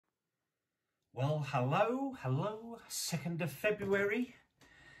Well, hello, 2nd of February,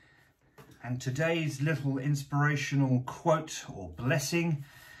 and today's little inspirational quote or blessing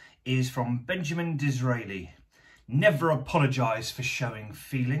is from Benjamin Disraeli. Never apologise for showing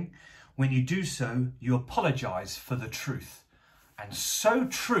feeling. When you do so, you apologise for the truth. And so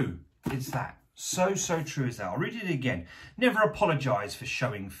true is that. So true is that. I'll read it again. Never apologise for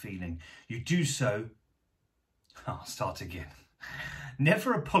showing feeling. You do so... I'll start again.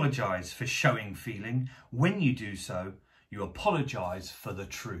 Never apologise for showing feeling. When you do so, you apologise for the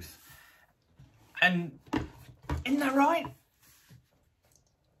truth. And isn't that right?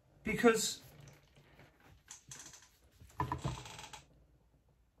 Because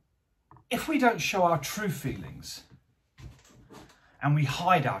if we don't show our true feelings and we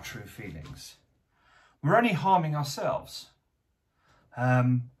hide our true feelings, we're only harming ourselves.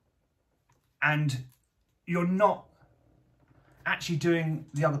 And you're not actually doing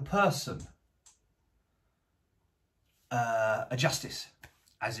the other person a justice,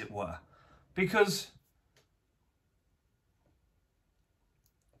 as it were. Because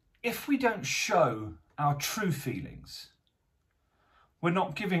if we don't show our true feelings, we're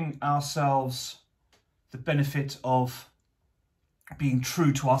not giving ourselves the benefit of being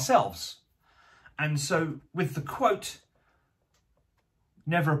true to ourselves. And so with the quote,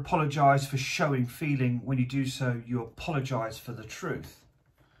 never apologise for showing feeling. When you do so, you apologise for the truth.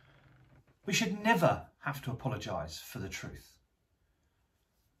 We should never have to apologise for the truth.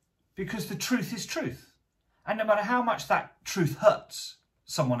 Because the truth is truth. And no matter how much that truth hurts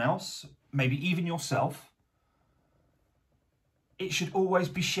someone else, maybe even yourself, it should always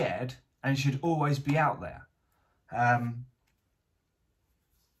be shared and should always be out there.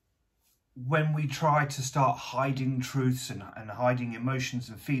 When we try to start hiding truths and hiding emotions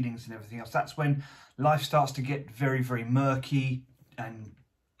and feelings and everything else, that's when life starts to get very, very murky and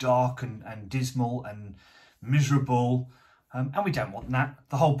dark and dismal and miserable. And we don't want that.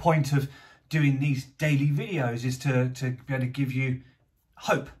 The whole point of doing these daily videos is to be able to give you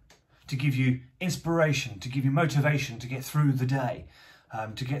hope, to give you inspiration, to give you motivation to get through the day,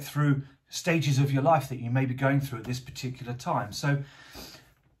 to get through stages of your life that you may be going through at this particular time. So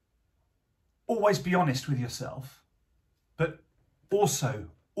always be honest with yourself, but also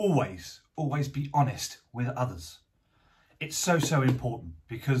always be honest with others. It's so important,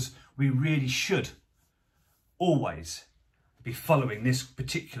 because we really should always be following this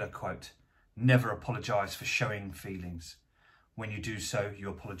particular quote. Never apologise for showing feelings. When you do so, you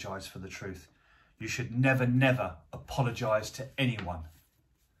apologise for the truth. You should never apologise to anyone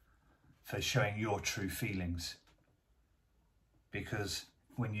for showing your true feelings, because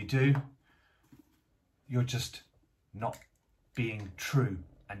when you do, you're just not being true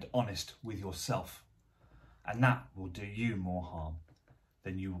and honest with yourself. And that will do you more harm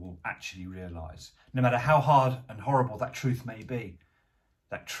than you will actually realise. No matter how hard and horrible that truth may be,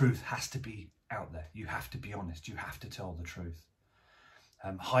 that truth has to be out there. You have to be honest. You have to tell the truth.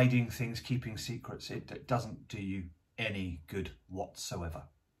 Hiding things, keeping secrets, it doesn't do you any good whatsoever.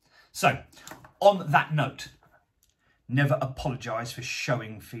 So, on that note, never apologise for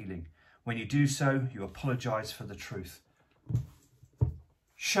showing feeling. When you do so, you apologise for the truth.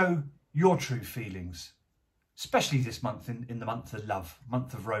 Show your true feelings, especially this month, in the month of love,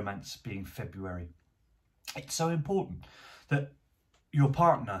 month of romance being February. It's so important that your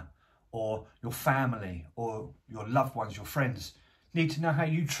partner or your family or your loved ones, your friends, need to know how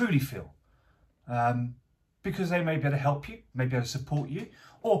you truly feel. Because they may be able to help you, may be able to support you,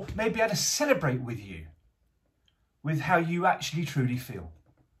 or may be able to celebrate with you with how you actually truly feel.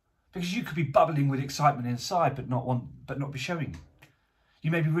 Because you could be bubbling with excitement inside, but not be showing it.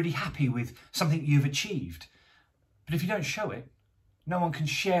 You may be really happy with something you've achieved, but if you don't show it, no one can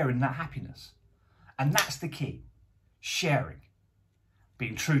share in that happiness. And that's the key. Sharing.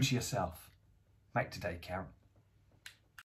 Being true to yourself. Make today count.